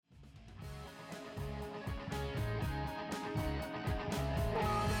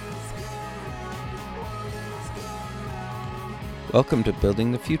Welcome to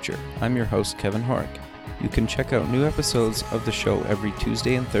Building the Future. I'm your host, Kevin Horick. You can check out new episodes of the show every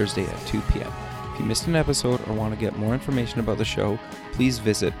Tuesday and Thursday at 2 p.m. If you missed an episode or want to get more information about the show, please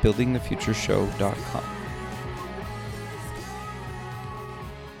visit buildingthefutureshow.com.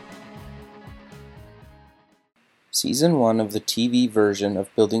 Season 1 of the TV version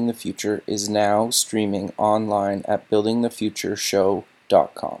of Building the Future is now streaming online at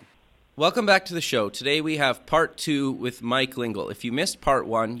buildingthefutureshow.com. Welcome back to the show. Today we have part 2 with Mike Lingle. If you missed part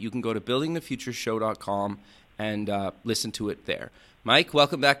 1, you can go to buildingthefutureshow.com and listen to it there. Mike,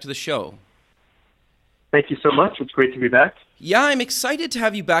 welcome back to the show. Thank you so much. It's great to be back. Yeah, I'm excited to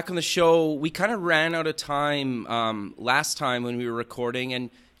have you back on the show. We kind of ran out of time last time when we were recording,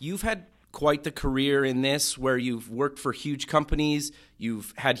 and you've had quite the career in this where you've worked for huge companies,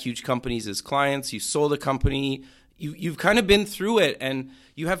 you've had huge companies as clients, you sold a company, you've kind of been through it, and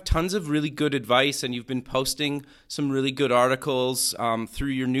you have tons of really good advice, and you've been posting some really good articles through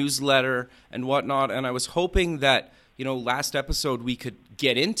your newsletter and whatnot, and I was hoping that, last episode we could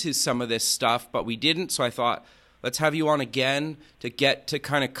get into some of this stuff, but we didn't, so I thought, let's have you on again to get to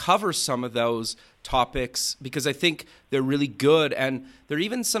kind of cover some of those topics, because I think they're really good, and there are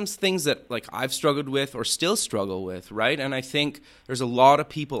even some things that I've struggled with or still struggle with, right? And I think there's a lot of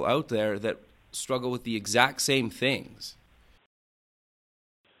people out there that struggle with the exact same things.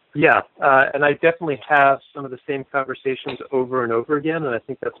 Yeah, and I definitely have some of the same conversations over and over again, and I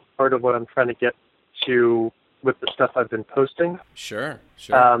think that's part of what I'm trying to get to with the stuff I've been posting. Sure.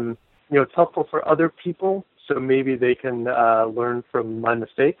 It's helpful for other people, so maybe they can learn from my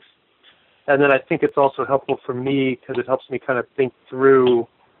mistakes. And then I think it's also helpful for me because it helps me kind of think through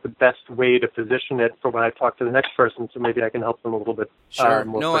the best way to position it for when I talk to the next person, so maybe I can help them a little bit Sure.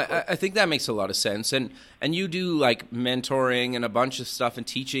 more No, quickly. I think that makes a lot of sense. And you do mentoring and a bunch of stuff and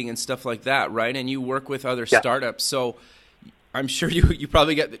teaching and stuff like that, right? And you work with other startups. So I'm sure you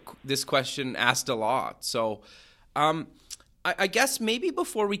probably get this question asked a lot. So I guess maybe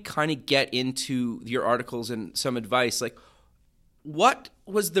before we kind of get into your articles and some advice, what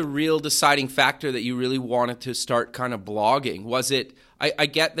was the real deciding factor that you really wanted to start kind of blogging? Was it, I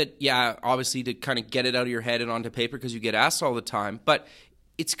get that, obviously to kind of get it out of your head and onto paper because you get asked all the time, but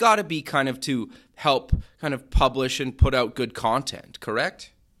it's got to be kind of to help kind of publish and put out good content,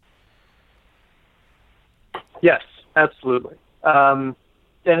 correct? Yes, absolutely. And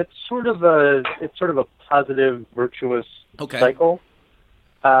it's sort of a positive, virtuous cycle.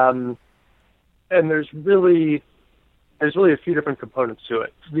 And there's really a few different components to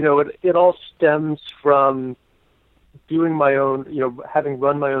it. It all stems from doing my own, having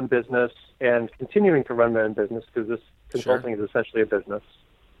run my own business and continuing to run my own business, because this consulting is essentially a business.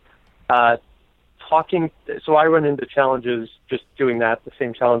 So I run into challenges just doing that, the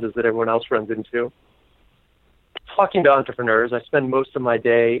same challenges that everyone else runs into. Talking to entrepreneurs, I spend most of my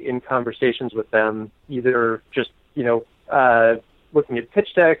day in conversations with them, either just, looking at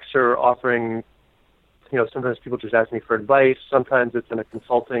pitch decks or offering. Sometimes people just ask me for advice. Sometimes it's in a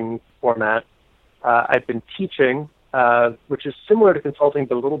consulting format. I've been teaching, which is similar to consulting,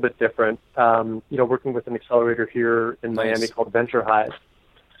 but a little bit different. Working with an accelerator here in Miami called Venture Hive.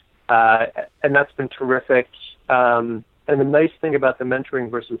 And that's been terrific. And the nice thing about the mentoring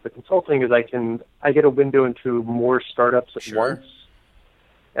versus the consulting is I get a window into more startups at once.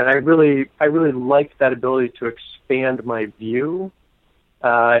 And I really like that ability to expand my view.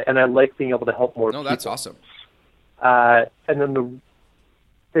 And I like being able to help more people. No, that's awesome. And then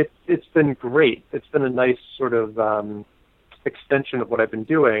it's been great. It's been a nice sort of extension of what I've been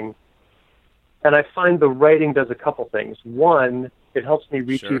doing. And I find the writing does a couple things. One, it helps me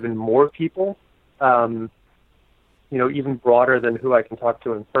reach even more people, even broader than who I can talk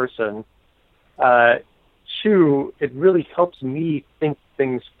to in person. Two, it really helps me think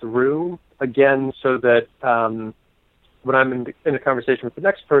things through, again, so that when I'm in a conversation with the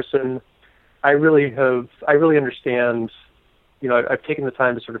next person, I really understand, I've taken the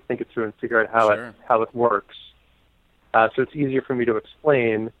time to sort of think it through and figure out how it works. So it's easier for me to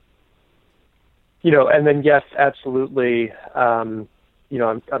explain, and then yes, absolutely, I'm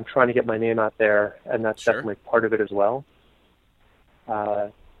trying to get my name out there, and that's definitely part of it as well.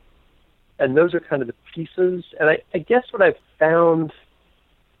 And those are kind of the pieces. And I guess what I've found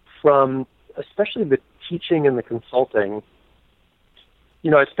from especially the teaching and the consulting,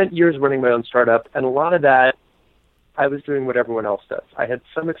 I spent years running my own startup, and a lot of that, I was doing what everyone else does. I had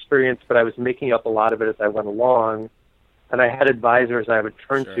some experience, but I was making up a lot of it as I went along, and I had advisors I would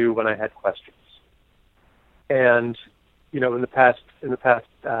turn to when I had questions. And, in the past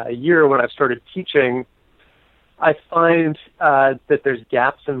year when I've started teaching, I find that there's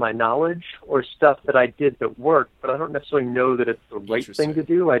gaps in my knowledge or stuff that I did that worked, but I don't necessarily know that it's the right thing to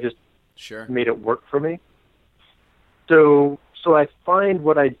do. I just made it work for me. So I find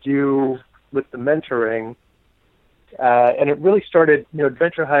what I do with the mentoring, and it really started,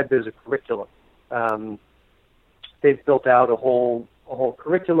 Adventure Hive is a curriculum. They've built out a whole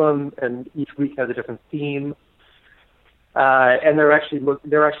curriculum, and each week has a different theme. And they're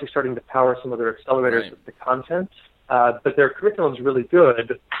actually starting to power some of their accelerators with the content. But their curriculum is really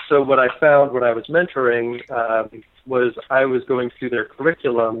good. So what I found when I was mentoring was I was going through their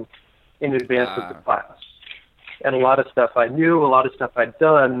curriculum in advance of the class. And a lot of stuff I knew, a lot of stuff I'd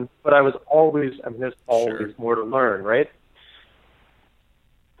done, but I was always, there's always more to learn, right?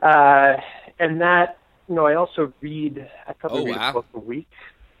 And that, I also read, I probably read a book a week.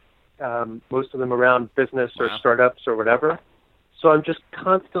 Most of them around business or startups or whatever. So I'm just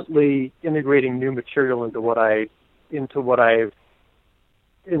constantly integrating new material into what I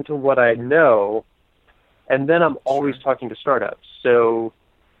know, and then I'm always talking to startups. So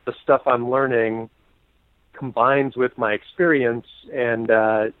the stuff I'm learning combines with my experience, and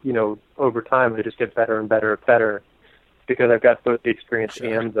over time I just get better and better and better because I've got both the experience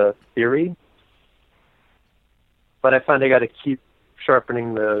and the theory. But I find I got to keep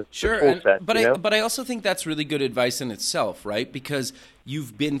sharpening the tool set. But I also think that's really good advice in itself, right? Because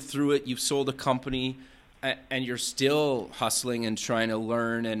you've been through it, you've sold a company, and you're still hustling and trying to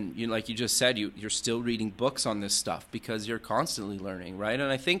learn. And like you just said, you're still reading books on this stuff because you're constantly learning, right?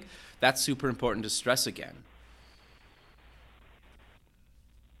 And I think that's super important to stress again.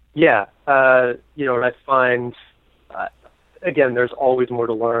 Yeah, and I find again, there's always more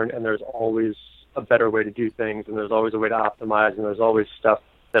to learn, and there's always a better way to do things, and there's always a way to optimize, and there's always stuff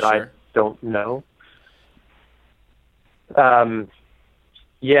that I don't know. And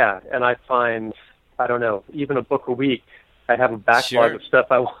I find, I don't know, even a book a week, I have a backlog of stuff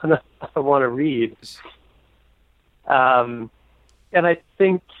I want to read. And I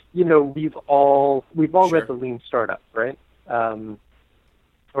think, we've all read The Lean Startup, right?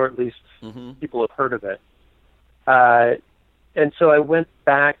 Or at least people have heard of it. And so I went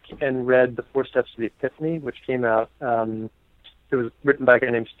back and read The 4 Steps to the Epiphany, which came out. It was written by a guy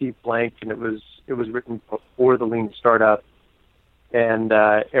named Steve Blank, and it was written before The Lean Startup. And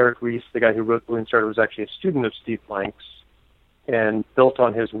Eric Ries, the guy who wrote The Lean Startup, was actually a student of Steve Blank's and built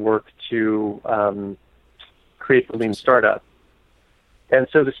on his work to create The Lean Startup. And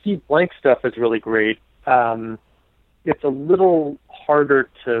so the Steve Blank stuff is really great. It's a little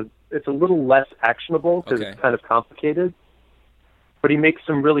it's a little less actionable because it's kind of complicated. But he makes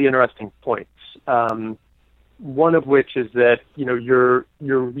some really interesting points. One of which is that your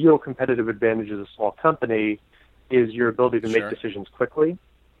real competitive advantage as a small company is your ability to make decisions quickly.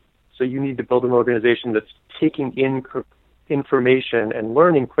 So you need to build an organization that's taking in information and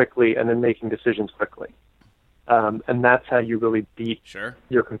learning quickly, and then making decisions quickly. And that's how you really beat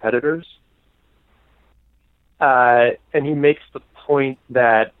your competitors. And he makes the point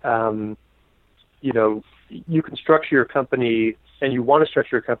that you can structure your company, and you want to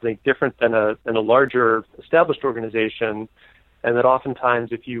structure your company different than a larger established organization, and that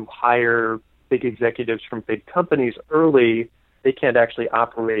oftentimes if you hire big executives from big companies early, they can't actually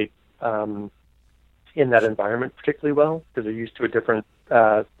operate in that environment particularly well because they're used to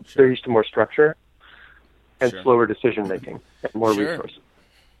they're used to more structure and slower decision making and more resources.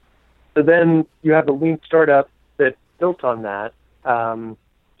 So then you have the Lean Startup that built on that. And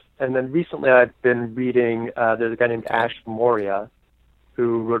then recently I've been reading, there's a guy named Ash Maurya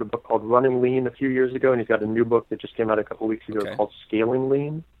who wrote a book called Running Lean a few years ago, and he's got a new book that just came out a couple weeks ago called Scaling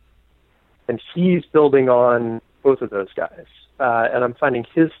Lean. And he's building on both of those guys. And I'm finding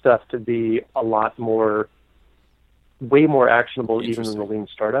his stuff to be a lot more, way more actionable even than the Lean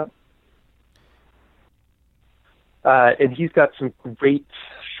Startup. And he's got some great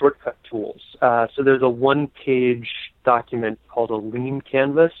shortcut tools. So there's a one-page document called a Lean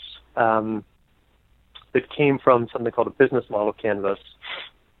Canvas that came from something called a business model canvas.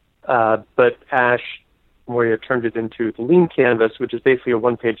 But Ash Maurya turned it into the Lean Canvas, which is basically a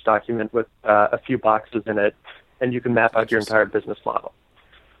one-page document with a few boxes in it, and you can map out your entire business model.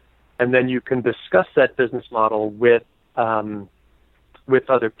 And then you can discuss that business model with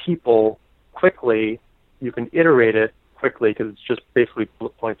other people quickly. You can iterate it quickly because it's just basically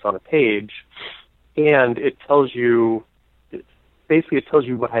bullet points on a page, and it tells you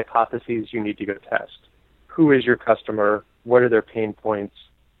what hypotheses you need to go test. Who is your customer? What are their pain points?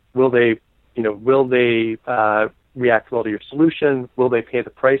 Will they react well to your solution? Will they pay the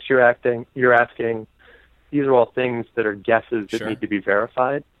price you're asking? These are all things that are guesses that need to be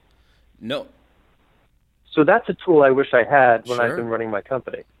verified. No. So that's a tool I wish I had when Sure. I've been running my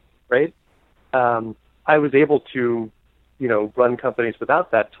company, right? I was able to, run companies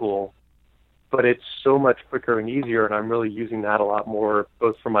without that tool, but it's so much quicker and easier, and I'm really using that a lot more,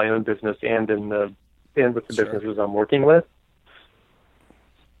 both for my own business and with the Sure. businesses I'm working with.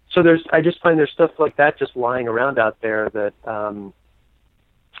 So I just find there's stuff like that just lying around out there that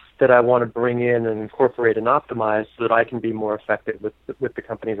that I want to bring in and incorporate and optimize so that I can be more effective with the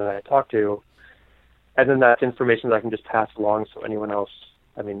companies that I talk to. And then that's information that I can just pass along so anyone else,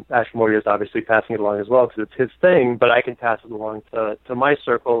 I mean, Ash Moria is obviously passing it along as well because it's his thing, but I can pass it along to my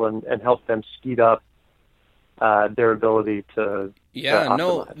circle and help them speed up their ability to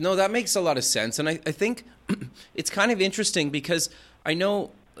optimize. No, that makes a lot of sense. And I think it's kind of interesting because I know,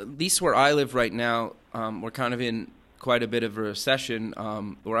 at least where I live right now, we're kind of in quite a bit of a recession.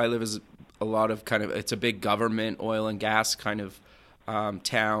 Where I live is a lot of it's a big government, oil and gas kind of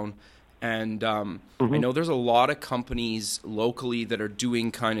town. And I know there's a lot of companies locally that are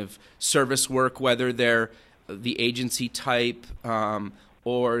doing kind of service work, whether they're the agency type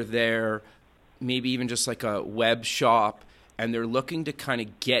or they're maybe even just like a web shop, and they're looking to kind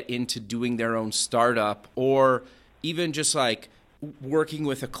of get into doing their own startup, or even just like working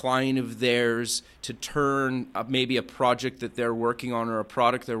with a client of theirs to turn maybe a project that they're working on or a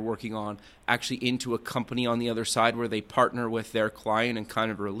product they're working on actually into a company on the other side where they partner with their client and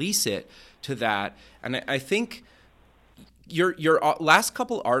kind of release it to that. And I think your last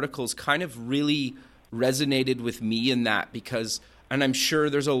couple articles kind of really resonated with me in that because, and I'm sure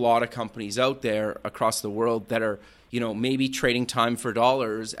there's a lot of companies out there across the world that are, maybe trading time for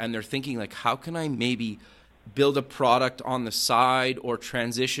dollars, and they're thinking like, how can I maybe build a product on the side or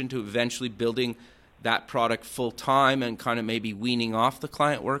transition to eventually building that product full time and kind of maybe weaning off the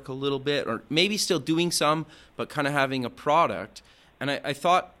client work a little bit, or maybe still doing some, but kind of having a product. And I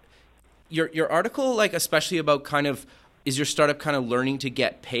thought your article, like especially about kind of, is your startup kind of learning to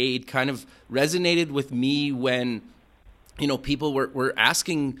get paid, kind of resonated with me when, people were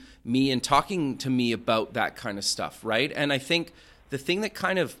asking me and talking to me about that kind of stuff, right? And I think the thing that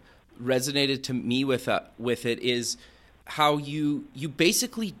kind of resonated to me with it is how you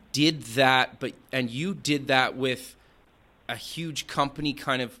basically did that, and you did that with a huge company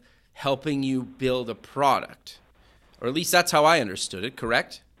kind of helping you build a product, or at least that's how I understood it.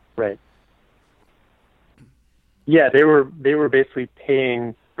 Correct? Right. Yeah, they were basically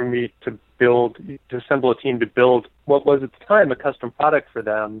paying for me to assemble a team to build what was at the time a custom product for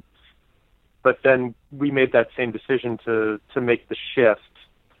them. But then we made that same decision to make the shift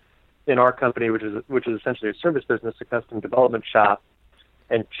in our company, which is essentially a service business, a custom development shop,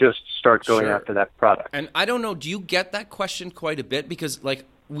 and just start going after that product. And I don't know, do you get that question quite a bit? Because like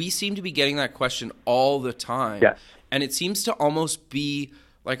we seem to be getting that question all the time. Yes. And it seems to almost be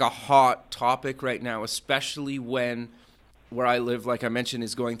like a hot topic right now, especially when where I live, like I mentioned,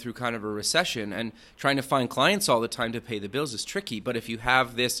 is going through kind of a recession, and trying to find clients all the time to pay the bills is tricky. But if you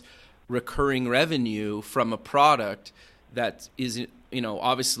have this recurring revenue from a product that is,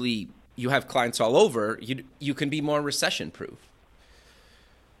 obviously you have clients all over, you can be more recession proof.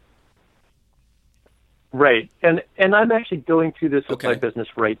 Right. And I'm actually going through this with my business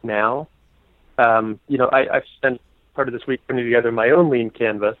right now. I've spent part of this week putting together my own lean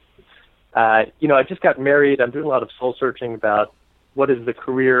canvas. I just got married. I'm doing a lot of soul searching about what is the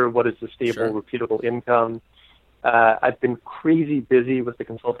career, what is the stable, repeatable income. I've been crazy busy with the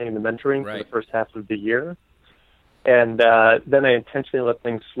consulting and the mentoring for the first half of the year. And then I intentionally let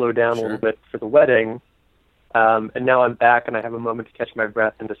things slow down a little bit for the wedding. And now I'm back and I have a moment to catch my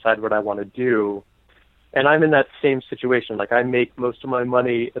breath and decide what I want to do. And I'm in that same situation. Like I make most of my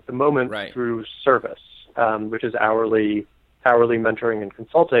money at the moment through service, which is hourly mentoring and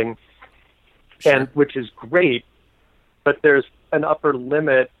consulting, and which is great. But there's an upper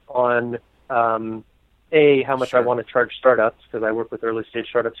limit on how much I want to charge startups, because I work with early stage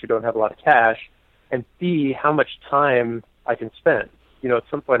startups who don't have a lot of cash, and B, how much time I can spend. At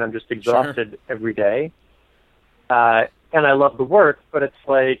some point I'm just exhausted every day, and I love the work, but it's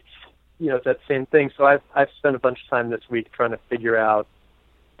like, it's that same thing. So I've spent a bunch of time this week trying to figure out,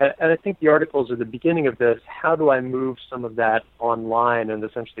 and I think the articles are the beginning of this, how do I move some of that online and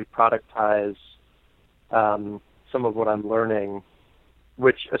essentially productize some of what I'm learning,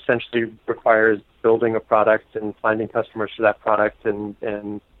 which essentially requires building a product and finding customers for that product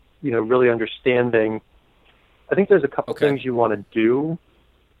and really understanding. I think there's a couple things you want to do,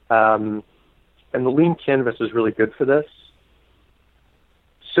 and the Lean Canvas is really good for this.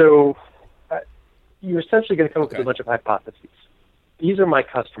 So you're essentially going to come up with a bunch of hypotheses. These are my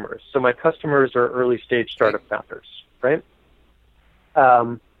customers. So my customers are early stage startup founders, right?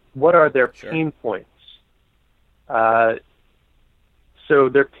 What are their pain points? So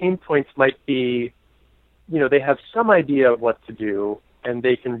their pain points might be, they have some idea of what to do, and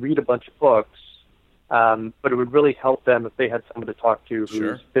they can read a bunch of books, but it would really help them if they had someone to talk to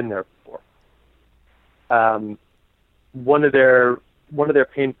who's been there before. One of their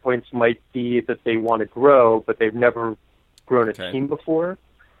pain points might be that they want to grow, but they've never grown a team before.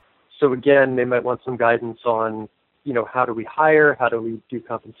 So again, they might want some guidance on, how do we hire? How do we do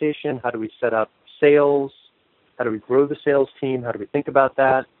compensation? How do we set up sales? How do we grow the sales team? How do we think about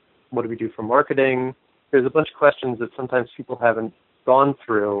that? What do we do for marketing? There's a bunch of questions that sometimes people haven't gone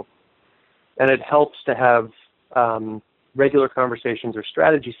through, and it helps to have regular conversations or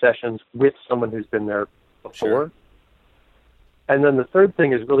strategy sessions with someone who's been there before. Sure. And then the third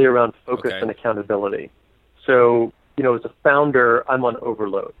thing is really around focus and accountability. So, as a founder, I'm on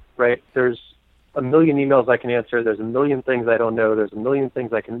overload, right? There's a million emails I can answer. There's a million things I don't know. There's a million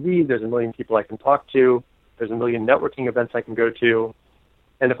things I can read. There's a million people I can talk to. There's a million networking events I can go to.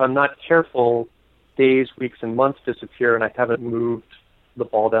 And if I'm not careful, days, weeks, and months disappear, and I haven't moved the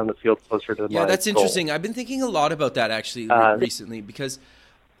ball down the field closer to my goal. That's interesting. I've been thinking a lot about that actually recently, because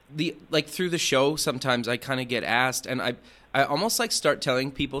through the show, sometimes I kind of get asked, and I almost start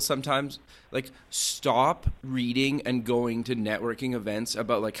telling people sometimes, stop reading and going to networking events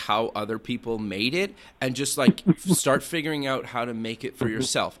about how other people made it, and just start figuring out how to make it for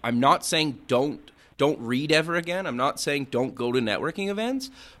yourself. I'm not saying don't read ever again. I'm not saying don't go to networking events,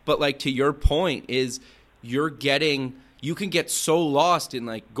 but to your point is you can get so lost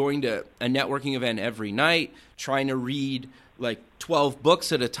in going to a networking event every night, trying to read 12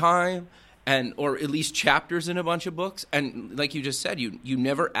 books at a time, or at least chapters in a bunch of books. And like you just said, you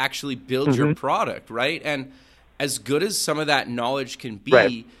never actually build your product, right? And as good as some of that knowledge can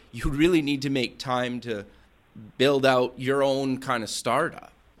be, you really need to make time to build out your own kind of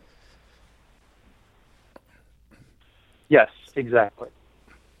startup. Yes, exactly.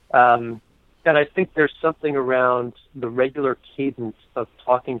 And I think there's something around the regular cadence of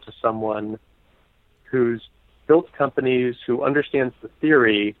talking to someone who's built companies, who understands the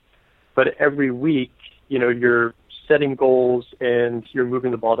theory, but every week, you're setting goals and you're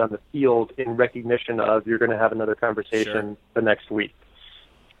moving the ball down the field in recognition of you're going to have another conversation the next week.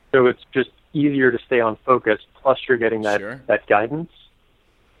 So it's just easier to stay on focus, plus you're getting that guidance.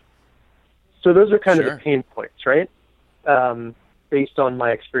 So those are kind of the pain points, right? Based on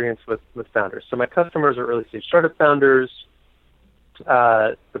my experience with founders. So my customers are early stage startup founders.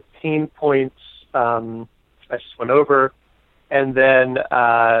 The pain points I just went over. And then,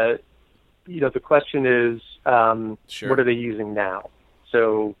 the question is, what are they using now?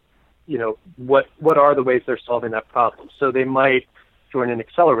 So, what are the ways they're solving that problem? So they might join an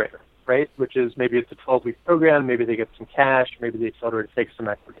accelerator, right? Which is maybe it's a 12-week program. Maybe they get some cash. Maybe the accelerator takes some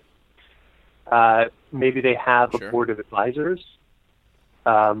equity. Maybe they have a board of advisors.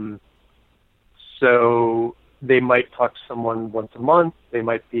 So they might talk to someone once a month. They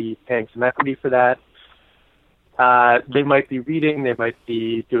might be paying some equity for that. They might be reading. They might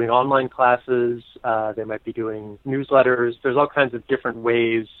be doing online classes. They might be doing newsletters. There's all kinds of different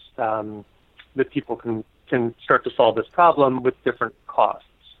ways that people can start to solve this problem with different costs.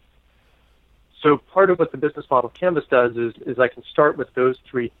 So part of what the business model Canvas does is I can start with those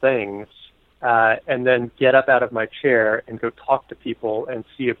three things and then get up out of my chair and go talk to people and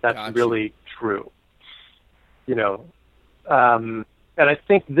see if that's really true. And I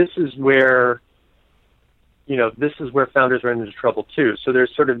think this is where founders run into trouble too. So there's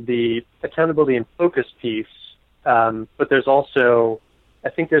sort of the accountability and focus piece, but there's also, I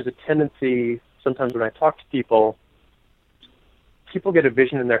think there's a tendency sometimes when I talk to people get a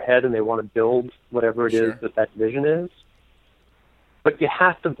vision in their head and they want to build whatever it is that vision is. But you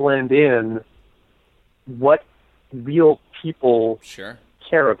have to blend in what real people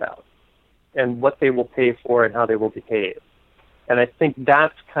care about and what they will pay for and how they will behave. And I think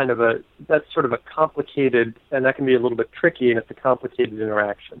that's sort of a complicated, and that can be a little bit tricky, and it's a complicated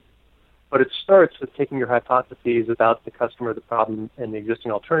interaction. But it starts with taking your hypotheses about the customer, the problem, and the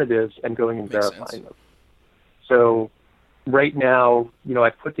existing alternatives and going and verifying them. So right now, I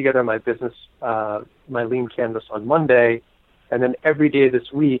put together my business, my Lean Canvas on Monday, and then every day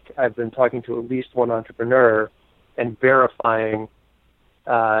this week, I've been talking to at least one entrepreneur and verifying,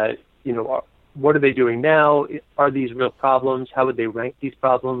 what are they doing now? Are these real problems? How would they rank these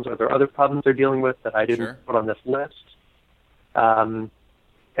problems? Are there other problems they're dealing with that I didn't put on this list? And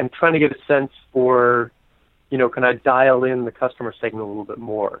trying to get a sense for, can I dial in the customer segment a little bit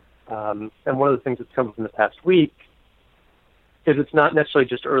more? And one of the things that's come up in the past week is it's not necessarily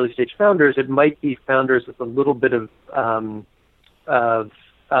just early stage founders. It might be founders with a little bit of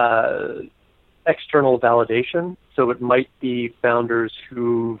external validation. So it might be founders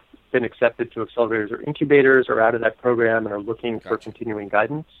who've been accepted to accelerators or incubators or out of that program and are looking for continuing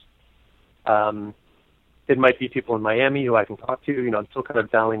guidance. It might be people in Miami who I can talk to. I'm still kind of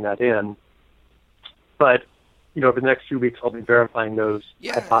dialing that in. But, over the next few weeks, I'll be verifying those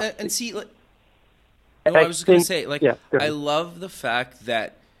hypotheses. And see, I was just going to say, I love the fact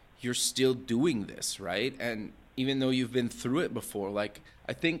that you're still doing this, right? And even though you've been through it before,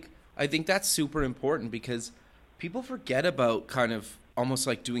 I think that's super important because people forget about kind of almost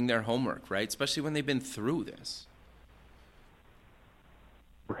like doing their homework, right? Especially when they've been through this.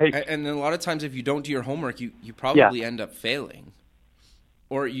 Right. And a lot of times if you don't do your homework, you probably end up failing.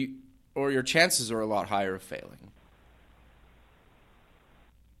 Or your chances are a lot higher of failing.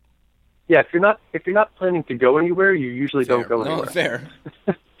 Yeah, if you're not planning to go anywhere, you usually don't go anywhere. No, fair.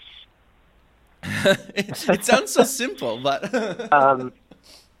 It sounds so simple, but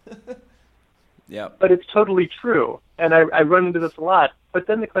yeah. But it's totally true, and I run into this a lot. But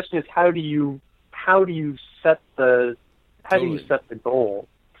then the question is, how do you set the goal?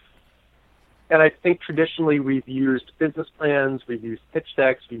 And I think traditionally we've used business plans, we've used pitch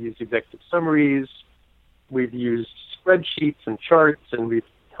decks, we've used executive summaries, we've used spreadsheets and charts, and we've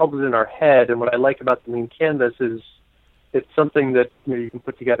held it in our head. And what I like about the Lean Canvas is it's something that you can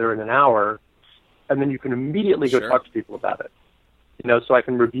put together in an hour, and then you can immediately go talk to people about it. So I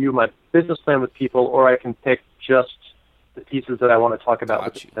can review my business plan with people, or I can pick just the pieces that I want to talk about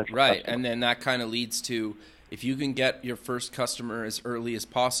with the potential customer. And then that kind of leads to, if you can get your first customer as early as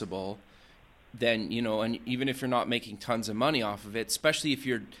possible, then, and even if you're not making tons of money off of it, especially if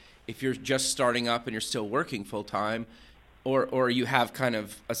you're just starting up and you're still working full time, or you have kind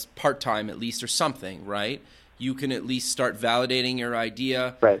of a part-time at least or something, right? You can at least start validating your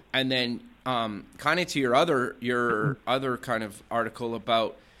idea. Right. And then kind of to your other kind of article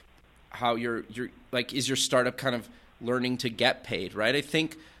about how you're is your startup kind of learning to get paid, right? I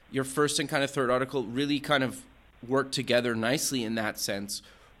think your first and kind of third article really kind of work together nicely in that sense,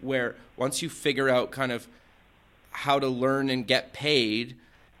 where once you figure out kind of how to learn and get paid,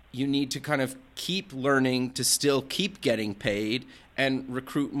 you need to kind of keep learning to still keep getting paid and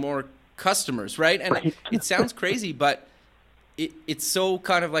recruit more customers, right? And it sounds crazy, but it's so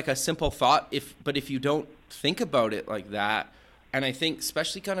kind of like a simple thought. But if you don't think about it like that, and I think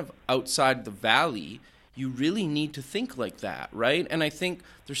especially kind of outside the Valley, you really need to think like that, right? And I think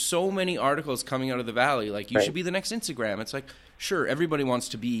there's so many articles coming out of the Valley, like you should be the next Instagram. It's like, sure, everybody wants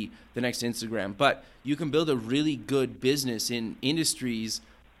to be the next Instagram, but you can build a really good business in industries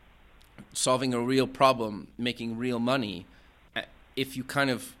solving a real problem, making real money, if you kind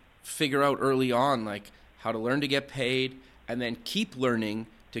of figure out early on like how to learn to get paid and then keep learning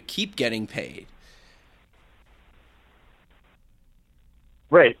to keep getting paid.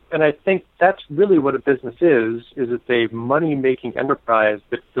 Right. And I think that's really what a business is it's a money-making enterprise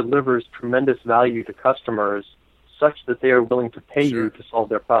that delivers tremendous value to customers such that they are willing to pay you to solve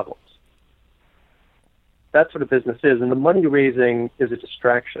their problems. That's what a business is. And the money raising is a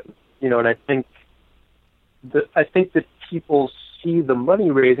distraction. And I think that people see the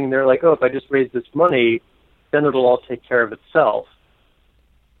money raising, they're like, oh, if I just raise this money, then it'll all take care of itself.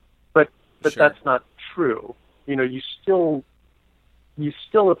 But that's not true. You still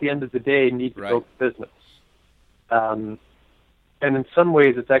at the end of the day need to build a business. And in some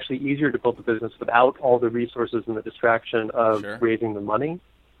ways, it's actually easier to build a business without all the resources and the distraction of raising the money.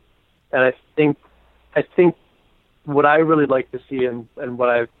 And I think what I really like to see and what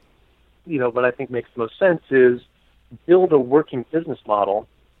I think makes the most sense is build a working business model.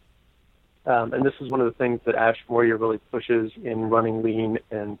 And this is one of the things that Ash Maurya really pushes in running Lean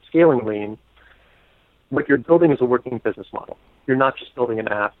and scaling Lean. What you're building is a working business model. You're not just building an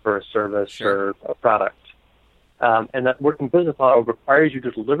app or a service or a product. And that working business model requires you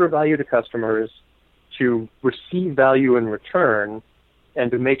to deliver value to customers, to receive value in return, and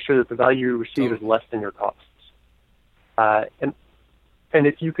to make sure that the value you receive is less than your costs. And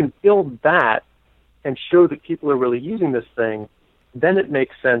if you can build that and show that people are really using this thing, then it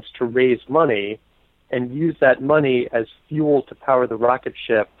makes sense to raise money and use that money as fuel to power the rocket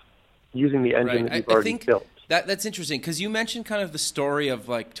ship using the engine that you've already built. That's interesting because you mentioned kind of the story of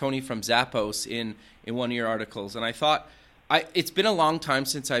like Tony from Zappos in one of your articles, and I thought it's been a long time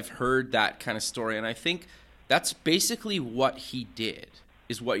since I've heard that kind of story, and I think that's basically what he did,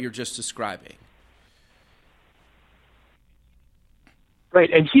 is what you're just describing. Right,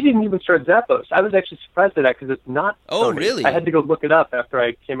 and he didn't even start Zappos. I was actually surprised at that because it's not Tony. Oh, really? I had to go look it up after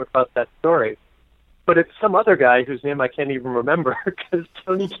I came across that story. But it's some other guy whose name I can't even remember because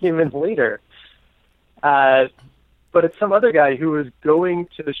Tony came in later. but it's some other guy who was going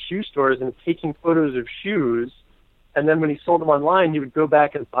to the shoe stores and taking photos of shoes, and then when he sold them online, he would go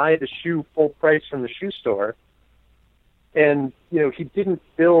back and buy the shoe full price from the shoe store. And, he didn't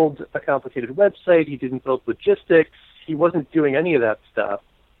build a complicated website. He didn't build logistics. He wasn't doing any of that stuff.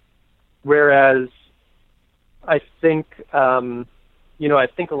 Whereas I think, I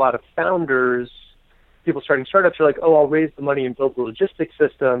think a lot of founders, people starting startups are like, oh, I'll raise the money and build the logistics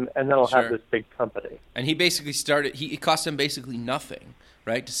system, and then I'll have this big company. And he basically started, it cost him basically nothing,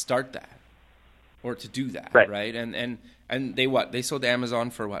 right, to start that or to do that, right? And they sold to Amazon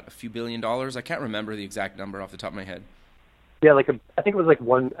for what, a few $1 billion? I can't remember the exact number off the top of my head. Yeah, I think it was like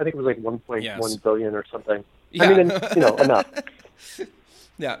 1.1 billion or something. Yeah. I mean, enough.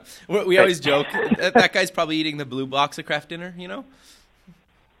 Yeah, we always joke that guy's probably eating the blue box of Kraft Dinner,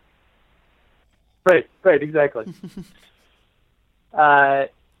 Right, exactly. And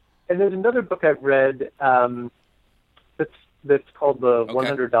there's another book I've read that's called The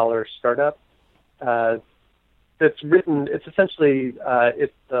 $100 Startup. That's written. It's essentially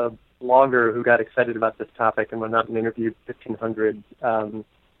it's a blogger who got excited about this topic and went out and interviewed 1,500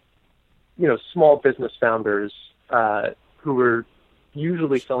 small business founders who were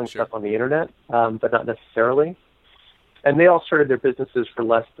usually selling stuff on the internet, but not necessarily. And they all started their businesses for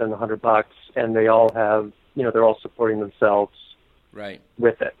less than $100, and they all have, they're all supporting themselves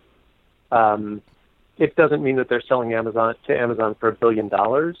with it. It doesn't mean that they're selling Amazon for $1 billion,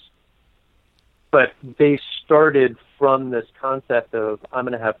 but they started from this concept of, I'm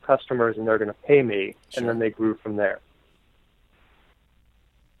going to have customers and they're going to pay me, and then they grew from there.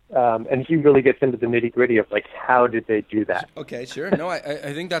 And he really gets into the nitty-gritty of, how did they do that? Okay, sure. No,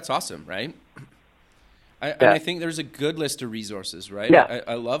 I think that's awesome, right? And I think there's a good list of resources, right? Yeah.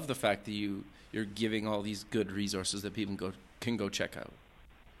 I love the fact that you're giving all these good resources that people can go check out.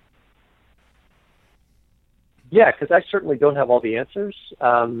 Yeah, because I certainly don't have all the answers.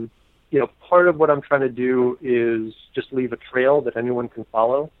 Part of what I'm trying to do is just leave a trail that anyone can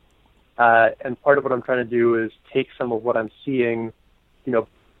follow. And part of what I'm trying to do is take some of what I'm seeing,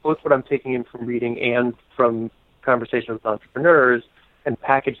 both what I'm taking in from reading and from conversations with entrepreneurs, and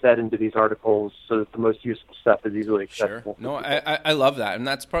package that into these articles so that the most useful stuff is easily accessible. Sure. No, I love that. And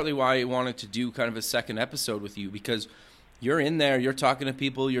that's partly why I wanted to do kind of a second episode with you, because you're in there, you're talking to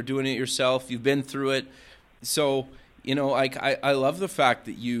people, you're doing it yourself, you've been through it. So, I love the fact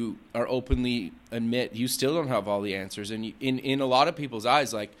that you are openly admit you still don't have all the answers. And in a lot of people's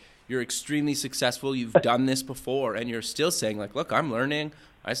eyes, you're extremely successful, you've done this before, and you're still saying, look, I'm learning,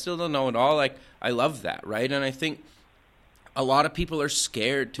 I still don't know it all. I love that, right? And I think a lot of people are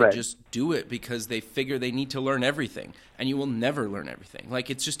scared to just do it because they figure they need to learn everything, and you will never learn everything.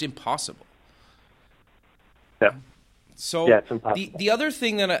 It's just impossible. Yeah. So it's impossible. The other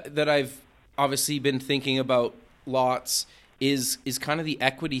thing that I've obviously been thinking about lots is kind of the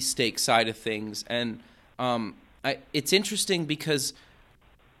equity stake side of things, and it's interesting because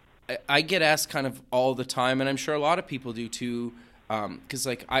I get asked kind of all the time, and I'm sure a lot of people do too, because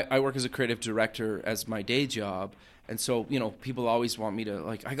I work as a creative director as my day job. And so, people always want me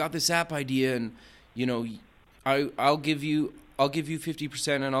to I got this app idea, and I'll give you 50%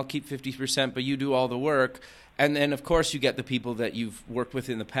 and I'll keep 50%, but you do all the work. And then of course you get the people that you've worked with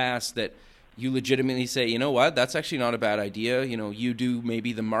in the past that you legitimately say, you know what, that's actually not a bad idea. You do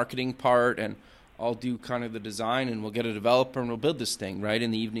maybe the marketing part and I'll do kind of the design, and we'll get a developer and we'll build this thing right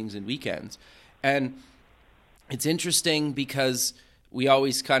in the evenings and weekends. And it's interesting because we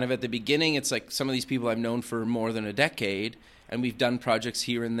always kind of at the beginning, it's some of these people I've known for more than a decade, and we've done projects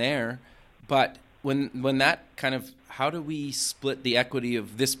here and there. But when that kind of, how do we split the equity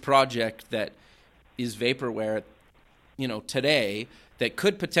of this project that is vaporware, today, that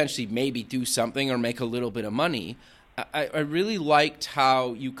could potentially maybe do something or make a little bit of money? I really liked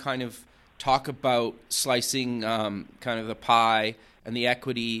how you kind of talk about slicing kind of the pie and the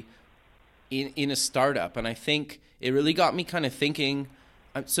equity in a startup. And I think it really got me kind of thinking.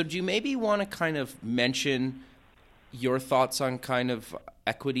 So do you maybe want to kind of mention your thoughts on kind of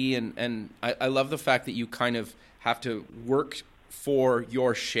equity? And I love the fact that you kind of have to work for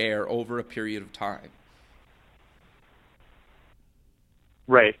your share over a period of time.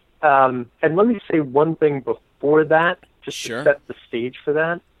 Right. And let me say one thing before that, just to set the stage for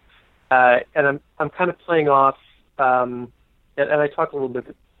that. And I'm kind of playing off, and I talked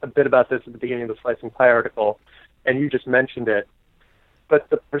a bit about this at the beginning of the Slicing Pie article, and you just mentioned it. But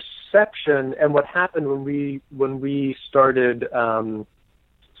the perception and what happened when we started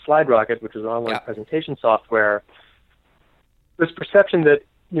SlideRocket, which is an online presentation software, this perception that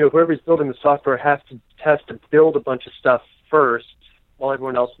whoever's building the software has to build a bunch of stuff first, while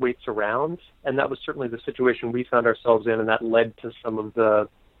everyone else waits around. And that was certainly the situation we found ourselves in, and that led to some of the,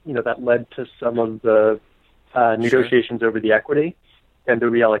 negotiations over the equity and the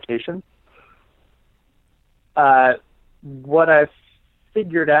reallocation. What I've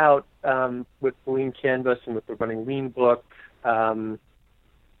figured out with the Lean Canvas and with the Running Lean book, and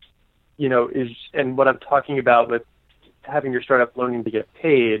what I'm talking about with having your startup learning to get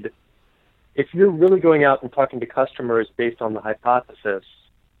paid, if you're really going out and talking to customers based on the hypothesis,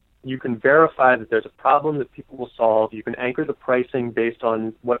 you can verify that there's a problem that people will solve. You can anchor the pricing based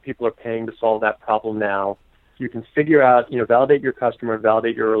on what people are paying to solve that problem now. You can figure out, validate your customer,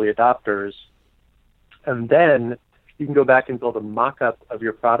 validate your early adopters, and then you can go back and build a mock-up of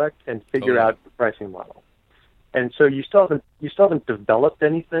your product and figure out the pricing model. And so you still haven't developed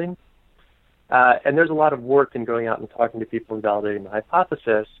anything, and there's a lot of work in going out and talking to people and validating the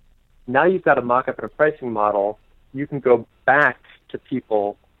hypothesis. Now you've got a mock-up and a pricing model. You can go back to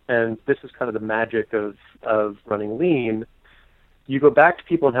people, and this is kind of the magic of running lean. You go back to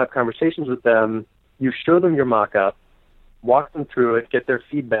people and have conversations with them. You show them your mock-up, walk them through it, get their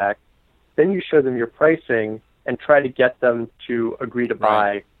feedback. Then you show them your pricing and try to get them to agree to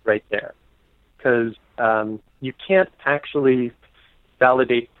buy right there. Because you can't actually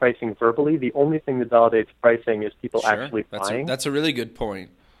validate pricing verbally. The only thing that validates pricing is people actually buying. That's a really good point.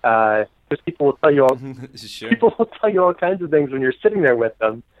 Because people will tell you people will tell you all kinds of things when you're sitting there with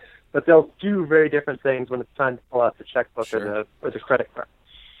them, but they'll do very different things when it's time to pull out the checkbook or the credit card.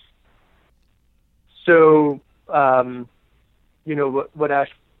 So, what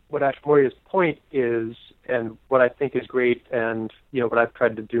Ash Maurya's point is, and what I think is great, and what I've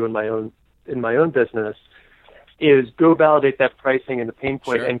tried to do in my own business, is go validate that pricing and the pain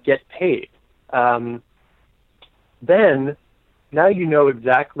point and get paid. Then, now you know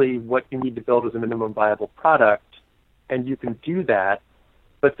exactly what you need to build as a minimum viable product, and you can do that.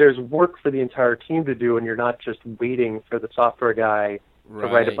 But there's work for the entire team to do, and you're not just waiting for the software guy to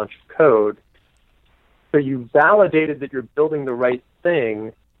write a bunch of code. So you validated that you're building the right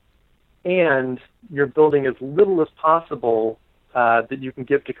thing, and you're building as little as possible that you can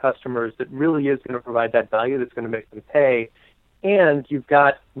give to customers that really is going to provide that value that's going to make them pay, and you've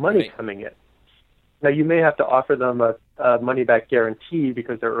got money coming in. Now, you may have to offer them a money-back guarantee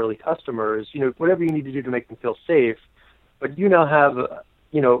because they're early customers, whatever you need to do to make them feel safe, but you now have,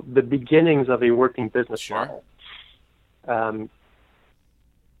 the beginnings of a working business model.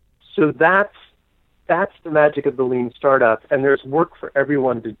 So that's the magic of the lean startup, and there's work for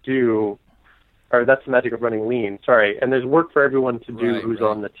everyone to do, or that's the magic of running lean, and there's work for everyone to do who's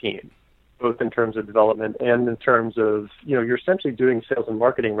on the team, both in terms of development and in terms of, you're essentially doing sales and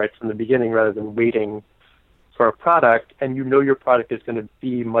marketing right from the beginning rather than waiting for a product, and your product is going to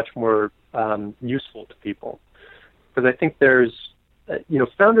be much more useful to people. Because I think there's,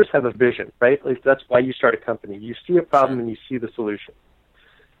 founders have a vision, right? Like that's why you start a company. You see a problem and you see the solution.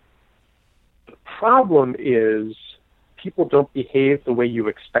 The problem is people don't behave the way you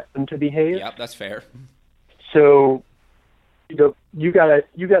expect them to behave. Yeah, that's fair. So, you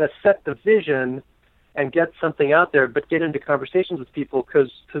gotta set the vision and get something out there, but get into conversations with people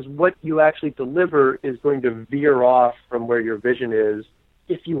because what you actually deliver is going to veer off from where your vision is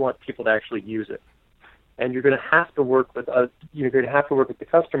if you want people to actually use it. And you're going to have to work with the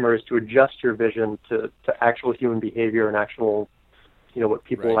customers to adjust your vision to actual human behavior and actual, what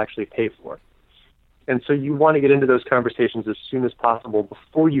people will actually pay for. And so you want to get into those conversations as soon as possible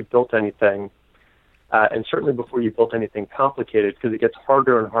before you've built anything, and certainly before you've built anything complicated, because it gets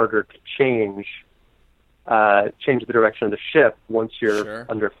harder and harder to change the direction of the ship once you're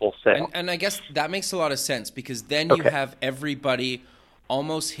under full sail. And I guess that makes a lot of sense, because then you have everybody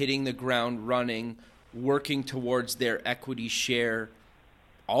almost hitting the ground running, working towards their equity share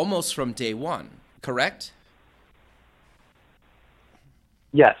almost from day one, correct?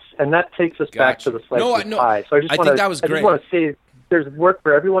 Yes, and that takes us back to the slice of pie. So I think that was great. I just want to say there's work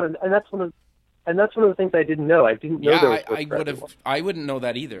for everyone, and that's one of the things I didn't know. I didn't know there was work for everyone. I wouldn't know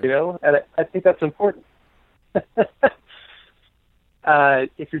that either. And I think that's important.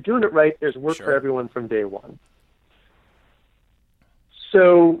 If you're doing it right, there's work for everyone from day one.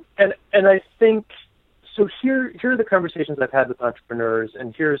 So, and I think, so here are the conversations I've had with entrepreneurs,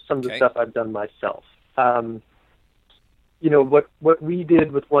 and here's some of the stuff I've done myself. What we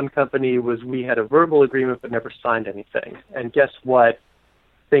did with one company was we had a verbal agreement but never signed anything. And guess what?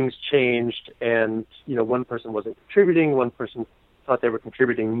 Things changed, and one person wasn't contributing, one person thought they were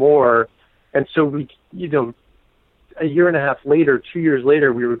contributing more, and so we, a year and a half later, 2 years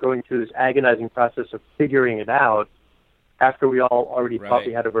later, we were going through this agonizing process of figuring it out after we all already thought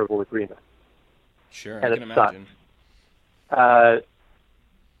we had a verbal agreement. Sure, and I can imagine.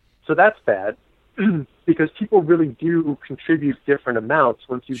 So that's bad because people really do contribute different amounts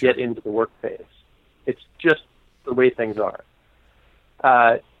once you get into the work phase. It's just the way things are.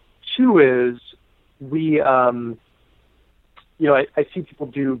 Two is we, I see people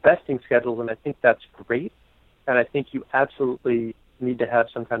do vesting schedules, and I think that's great. And I think you absolutely need to have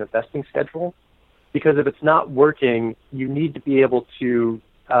some kind of vesting schedule, because if it's not working, you need to be able to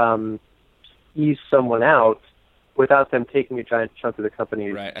ease someone out without them taking a giant chunk of the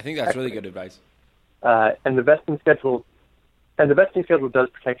company. Right. I think that's really good advice. And the vesting schedule does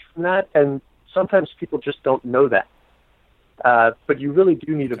protect you from that. And sometimes people just don't know that. But you really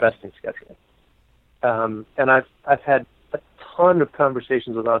do need a vesting schedule. And I've had a ton of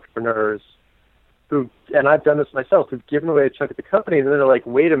conversations with entrepreneurs and I've done this myself, who've given away a chunk of the company, and then they're like,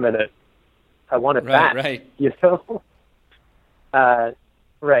 wait a minute, I want it back. Right. You know?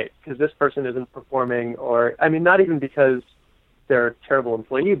 Right, because this person isn't performing, or, I mean, not even because they're a terrible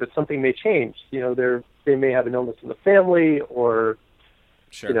employee, but something may change. You know, they may have an illness in the family, or,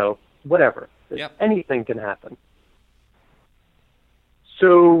 whatever. Yep. Anything can happen.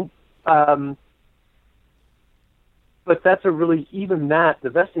 So, but that's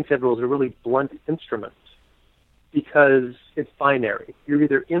the vesting schedule is a really blunt instrument, because it's binary. You're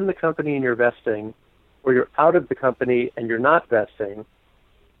either in the company and you're vesting, or you're out of the company and you're not vesting,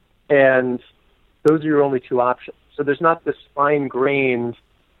 and those are your only two options. So there's not this fine-grained,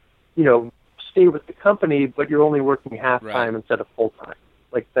 stay with the company, but you're only working half-time instead of full-time.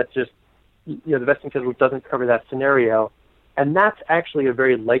 Like, that just, the vesting schedule doesn't cover that scenario, and that's actually a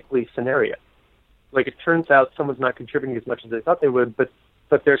very likely scenario. Like, it turns out someone's not contributing as much as they thought they would, but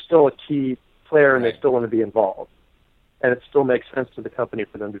they're still a key player and they still want to be involved. And it still makes sense to the company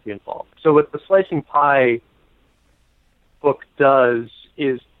for them to be involved. So what the Slicing Pie book does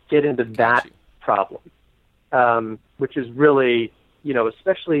is get into that problem, which is really,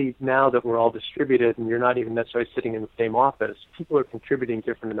 especially now that we're all distributed and you're not even necessarily sitting in the same office, people are contributing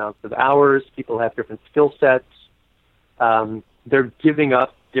different amounts of hours, people have different skill sets, they're giving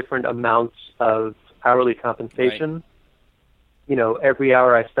up different amounts of hourly compensation. Right. Every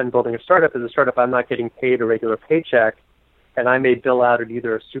hour I spend building a startup, as a startup, I'm not getting paid a regular paycheck, and I may bill out at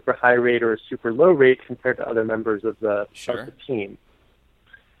either a super high rate or a super low rate compared to other members of the team.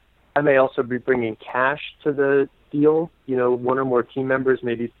 I may also be bringing cash to the deal. One or more team members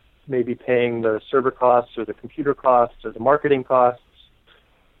may be paying the server costs or the computer costs or the marketing costs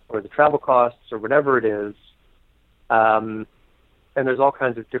or the travel costs or whatever it is. And there's all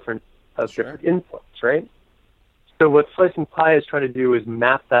kinds of different inputs, right? So what Slicing Pie is trying to do is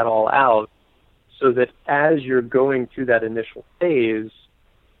map that all out so that as you're going through that initial phase,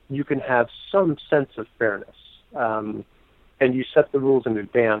 you can have some sense of fairness. And you set the rules in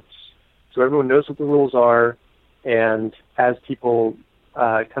advance so everyone knows what the rules are, and as people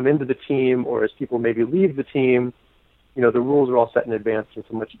come into the team or as people maybe leave the team, the rules are all set in advance. It's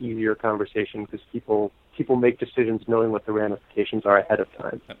a much easier conversation because people make decisions knowing what the ramifications are ahead of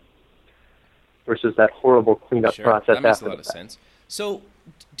time, versus that horrible cleanup process. That makes a lot of sense. So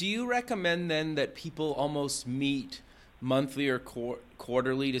do you recommend then that people almost meet monthly or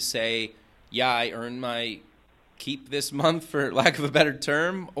quarterly to say, I earned my keep this month, for lack of a better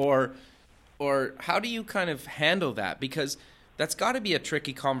term, or how do you kind of handle that? Because that's got to be a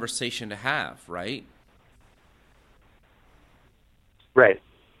tricky conversation to have, right? Right.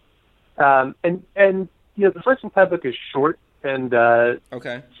 And the Slicing Pie book is short, and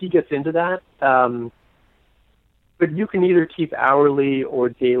he gets into that. But you can either keep hourly or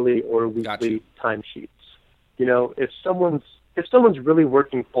daily or weekly timesheets. If someone's really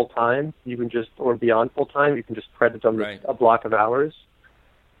working full time, you can just, or beyond full time, you can just credit them a block of hours.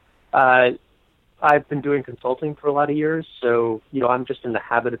 I've been doing consulting for a lot of years, so I'm just in the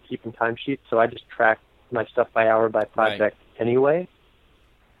habit of keeping timesheets, so I just track my stuff by hour by project anyway.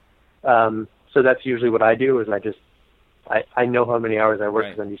 So that's usually what I do, is I know how many hours I work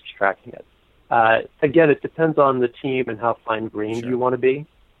because I'm used to tracking it. Again, it depends on the team and how fine-grained you want to be.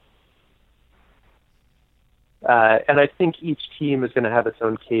 And I think each team is going to have its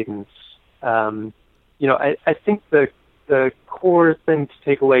own cadence. I think the core thing to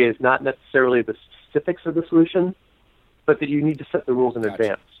take away is not necessarily the specifics of the solution, but that you need to set the rules in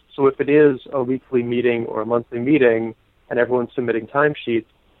advance. So if it is a weekly meeting or a monthly meeting and everyone's submitting timesheets,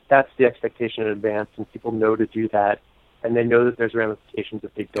 that's the expectation in advance, and people know to do that, and they know that there's ramifications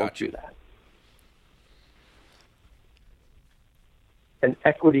if they don't do that. And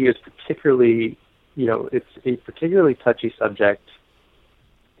equity is particularly, it's a particularly touchy subject.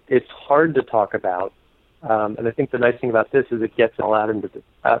 It's hard to talk about, and I think the nice thing about this is it gets it all out onto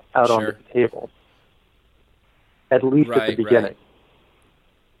the table, at least at the beginning.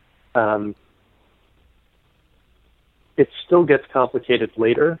 it still gets complicated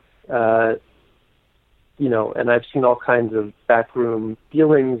later. And I've seen all kinds of backroom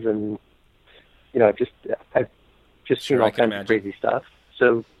dealings, and I've just seen all kinds of crazy stuff.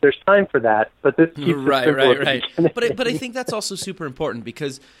 So there's time for that, but this keeps right. But I think that's also super important,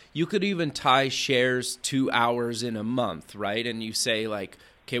 because you could even tie shares to hours in a month, right? And you say like,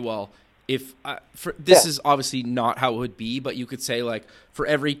 okay, well, if this is obviously not how it would be, but you could say like, for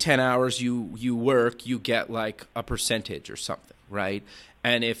every 10 hours you work, you get like a percentage or something, right?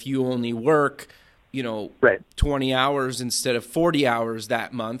 And if you only work 20 hours instead of 40 hours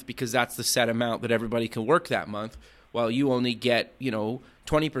that month, because that's the set amount that everybody can work that month, well, you only get 20%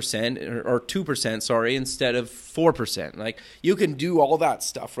 or 2%, sorry, instead of 4%. Like, you can do all that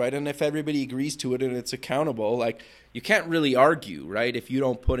stuff, right? And if everybody agrees to it and it's accountable, like, you can't really argue, right, if you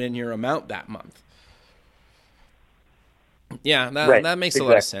don't put in your amount that month. Yeah, that makes a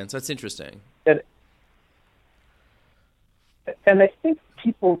lot of sense. That's interesting. And I think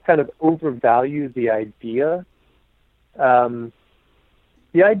people kind of overvalue the idea.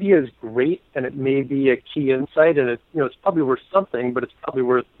 The idea is great, and it may be a key insight, and it's probably worth something, but it's probably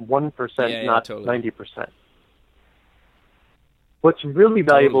worth 1%, not totally. 90%. What's really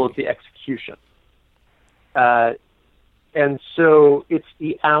valuable is the execution. And so it's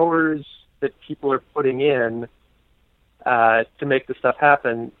the hours that people are putting in to make the stuff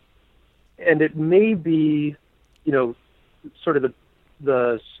happen. And it may be, sort of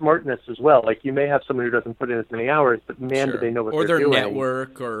the smartness as well. Like, you may have someone who doesn't put in as many hours, but man, do they know what they're doing. Or their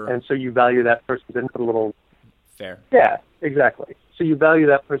network, and so you value that person's input a little. Fair. Yeah, exactly. So you value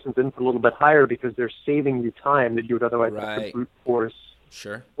that person's input a little bit higher because they're saving you time that you would otherwise have to brute force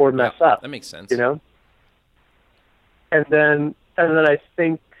or mess up. That makes sense. And then I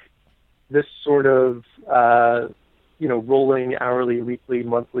think this sort of rolling hourly, weekly,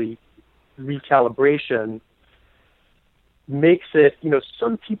 monthly recalibration makes it,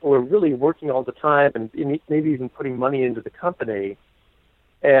 some people are really working all the time and maybe even putting money into the company.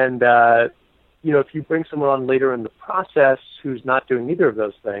 And, if you bring someone on later in the process who's not doing either of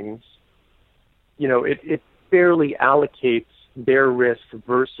those things, it fairly allocates their risk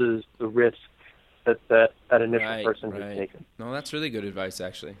versus the risk that initial person has taken. No, that's really good advice,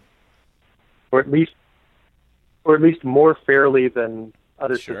 actually. Or at least more fairly than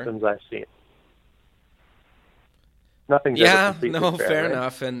other systems I've seen. Nothing's ever completely fair, right?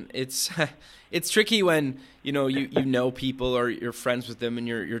 Enough. And it's tricky when you know people or you're friends with them and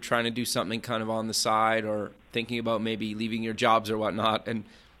you're trying to do something kind of on the side or thinking about maybe leaving your jobs or whatnot, and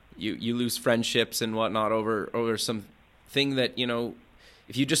you lose friendships and whatnot over some thing that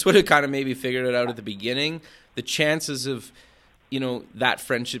if you just would have kind of maybe figured it out at the beginning, the chances of that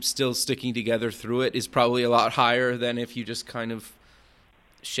friendship still sticking together through it is probably a lot higher than if you just kind of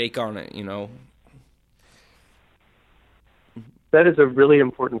shake on it. That is a really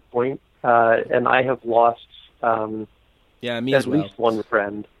important point, and I have lost me at least one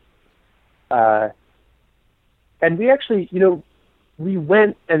friend. And we actually, we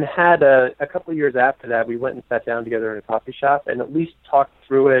went and had a couple of years after that, we went and sat down together in a coffee shop and at least talked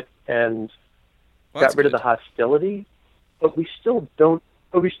through it and got rid of the hostility. But we still don't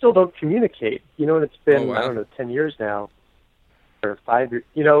communicate, and it's been, I don't know, 10 years now, or 5 years,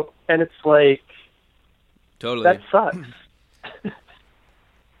 and it's like, totally, that sucks.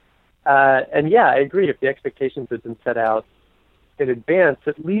 And I agree. If the expectations had been set out in advance,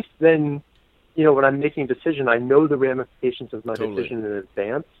 at least then, when I'm making a decision, I know the ramifications of my decision in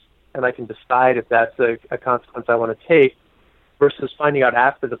advance, and I can decide if that's a consequence I want to take, versus finding out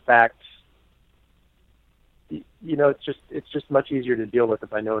after the fact. It's just much easier to deal with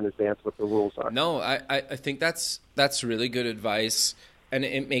if I know in advance what the rules are. No, I think that's really good advice, and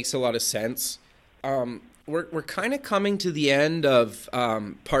it makes a lot of sense. We're kind of coming to the end of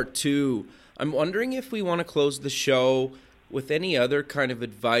part 2. I'm wondering if we want to close the show with any other kind of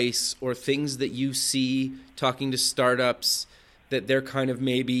advice or things that you see talking to startups that they're kind of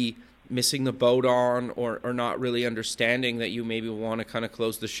maybe missing the boat on or not really understanding that you maybe want to kind of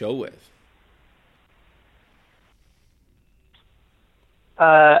close the show with.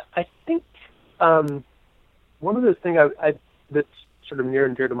 I think one of the things that's sort of near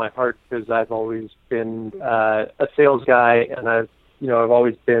and dear to my heart, because I've always been a sales guy, and I've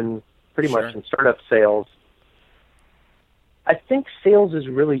always been pretty much in startup sales. I think sales is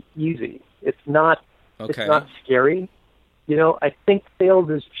really easy. It's not scary. I think sales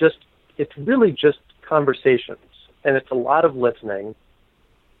is it's really just conversations, and it's a lot of listening,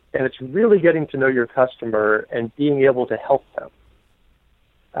 and it's really getting to know your customer and being able to help them.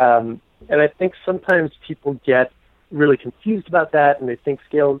 And I think sometimes people get really confused about that, and they think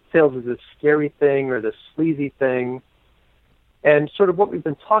sales is this scary thing or this sleazy thing. And sort of what we've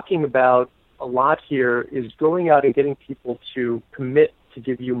been talking about a lot here is going out and getting people to commit to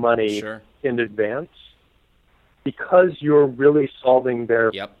give you money Sure. in advance because you're really solving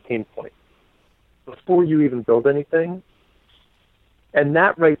their pain point before you even build anything. And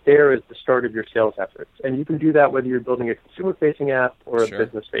that right there is the start of your sales efforts. And you can do that whether you're building a consumer-facing app or a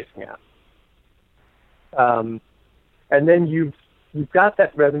business-facing app. And then you've got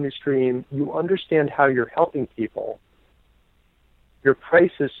that revenue stream. You understand how you're helping people. Your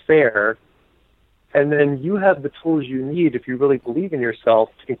price is fair. And then you have the tools you need, if you really believe in yourself,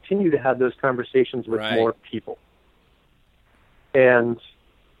 to continue to have those conversations with more people. And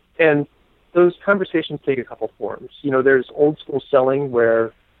those conversations take a couple forms. You know, there's old school selling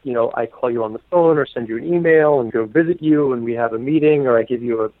where, you know, I call you on the phone or send you an email and go visit you and we have a meeting, or I give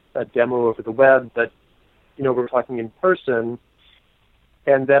you a demo over the web, but, you know, we're talking in person.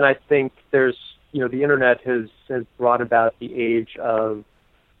 And then I think there's, you know, the internet has brought about the age of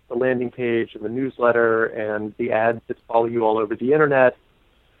the landing page and the newsletter and the ads that follow you all over the internet,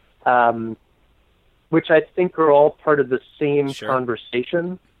 which I think are all part of the same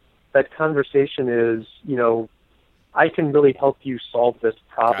conversation. That conversation is, you know, I can really help you solve this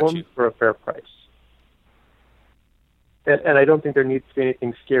problem for a fair price. And I don't think there needs to be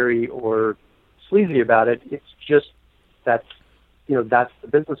anything scary or sleazy about it. It's just that's the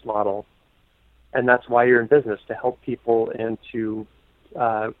business model. And that's why you're in business, to help people and to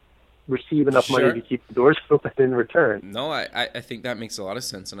receive enough money to keep the doors open in return. No, I think that makes a lot of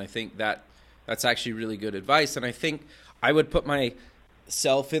sense. And I think that's actually really good advice. And I think I would put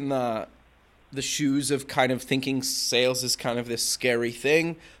myself in the shoes of kind of thinking sales is kind of this scary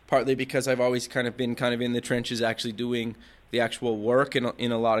thing, partly because I've always kind of been kind of in the trenches actually doing the actual work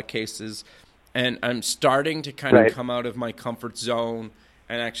in a lot of cases. And I'm starting to kind of come out of my comfort zone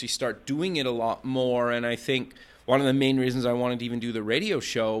and actually start doing it a lot more. And I think one of the main reasons I wanted to even do the radio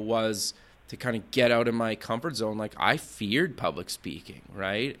show was to kind of get out of my comfort zone. Like, I feared public speaking,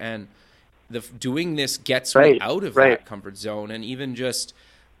 right? And doing this gets me out of that comfort zone. And even just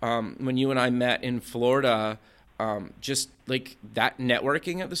when you and I met in Florida, just like that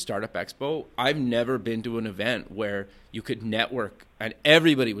networking at the Startup Expo, I've never been to an event where you could network and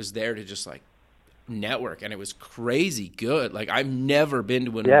everybody was there to just like network, and it was crazy good. Like, I've never been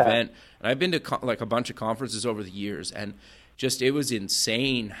to an event, and I've been to like a bunch of conferences over the years, and just it was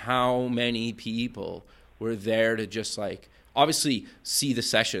insane how many people were there to just like obviously see the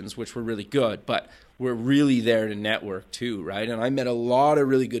sessions, which were really good, but we're really there to network too, right? And I met a lot of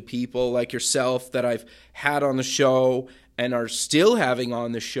really good people like yourself that I've had on the show and are still having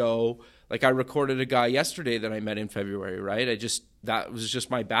on the show. Like, I recorded a guy yesterday that I met in February, right? That was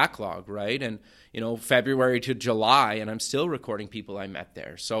just my backlog, right? And, you know, February to July, and I'm still recording people I met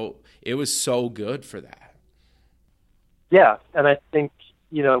there. So it was so good for that. Yeah, and I think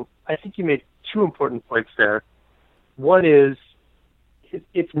you made two important points there. One is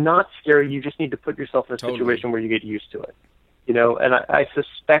it's not scary. You just need to put yourself in a situation where you get used to it. You know, and I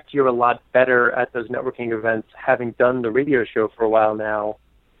suspect you're a lot better at those networking events having done the radio show for a while now,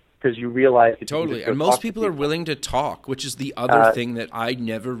 because you realize that and most people are willing to talk, which is the other thing that I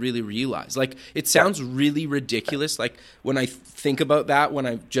never really realized. Like, it sounds really ridiculous, like when I think about that, when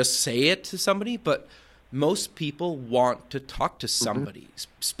I just say it to somebody, but most people want to talk to somebody,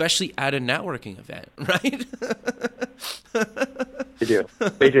 especially at a networking event, right?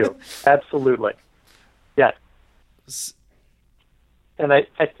 They do. Absolutely. Yeah. And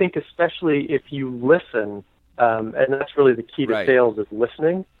I think especially if you listen, and that's really the key to sales, is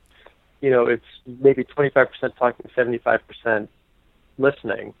listening. You know, it's maybe 25% talking, 75%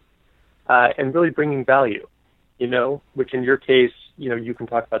 listening, and really bringing value, you know, which in your case, you know, you can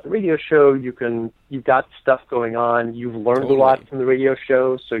talk about the radio show, you've got stuff going on, you've learned a lot from the radio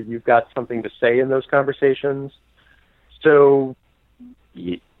show, so you've got something to say in those conversations. So,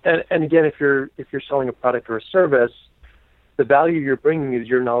 and again, if you're selling a product or a service, the value you're bringing is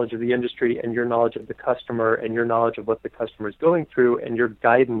your knowledge of the industry and your knowledge of the customer and your knowledge of what the customer is going through and your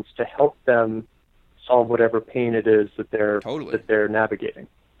guidance to help them solve whatever pain it is that they're navigating.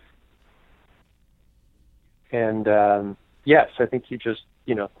 And yes, I think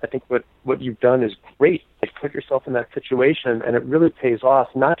I think what you've done is great. Like, put yourself in that situation, and it really pays off,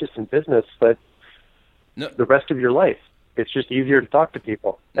 not just in business, but the rest of your life. It's just easier to talk to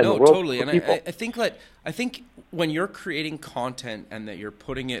people. And no, totally. And I think when you're creating content and that you're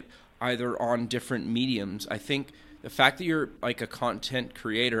putting it either on different mediums, I think the fact that you're like a content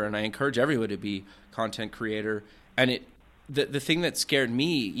creator, and I encourage everyone to be content creator, and the thing that scared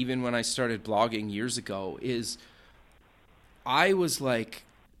me, even when I started blogging years ago, is I was like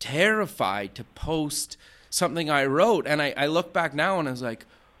terrified to post something I wrote. And I look back now and I was like,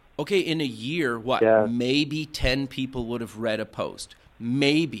 okay, in a year, what? Yeah. Maybe 10 people would have read a post.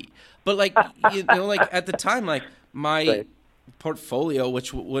 Maybe. But like, you know, like at the time, like my portfolio,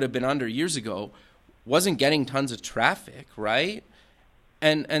 which would have been under years ago, wasn't getting tons of traffic, right?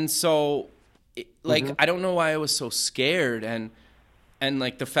 And so, like, I don't know why I was so scared. And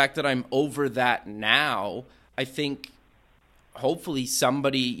like the fact that I'm over that now, I think hopefully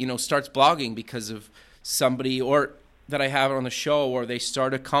somebody, you know, starts blogging because of somebody or that I have on the show, or they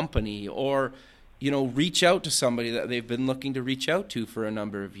start a company, or, you know, reach out to somebody that they've been looking to reach out to for a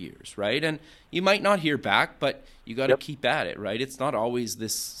number of years, right? And you might not hear back, but you got to keep at it, right? It's not always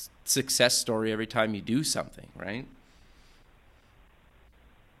this success story every time you do something, right?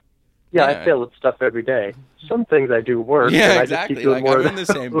 Yeah, I fail at stuff every day. Some things I do work. Yeah, and exactly. I just keep doing like more I'm in the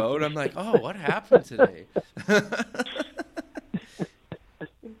same boat. I'm like, oh, what happened today?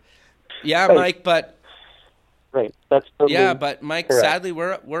 Yeah, right. Mike, but right, that's totally yeah, but Mike, correct. Sadly,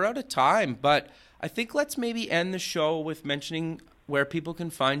 we're out of time. But I think let's maybe end the show with mentioning where people can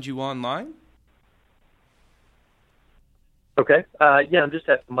find you online. Okay. Yeah, I'm just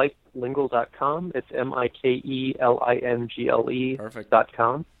at MikeLingle.com. It's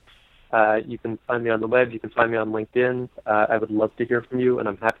MikeLingle.com. You can find me on the web. You can find me on LinkedIn. I would love to hear from you, and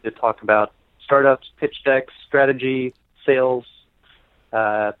I'm happy to talk about startups, pitch decks, strategy, sales,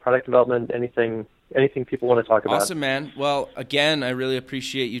 product development, anything people want to talk about. Awesome, man. Well, again, I really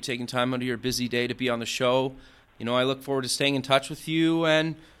appreciate you taking time out of your busy day to be on the show. You know, I look forward to staying in touch with you,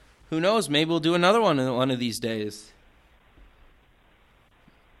 and who knows, maybe we'll do another one of these days.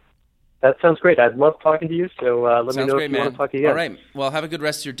 That sounds great. I'd love talking to you, so let me know if you want to talk again. All right. Well, have a good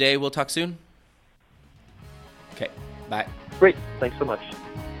rest of your day. We'll talk soon. Okay. Bye. Great. Thanks so much.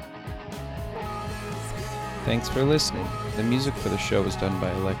 Thanks for listening. The music for the show is done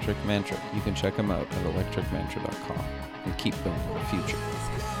by Electric Mantra. You can check them out at electricmantra.com and keep building the future.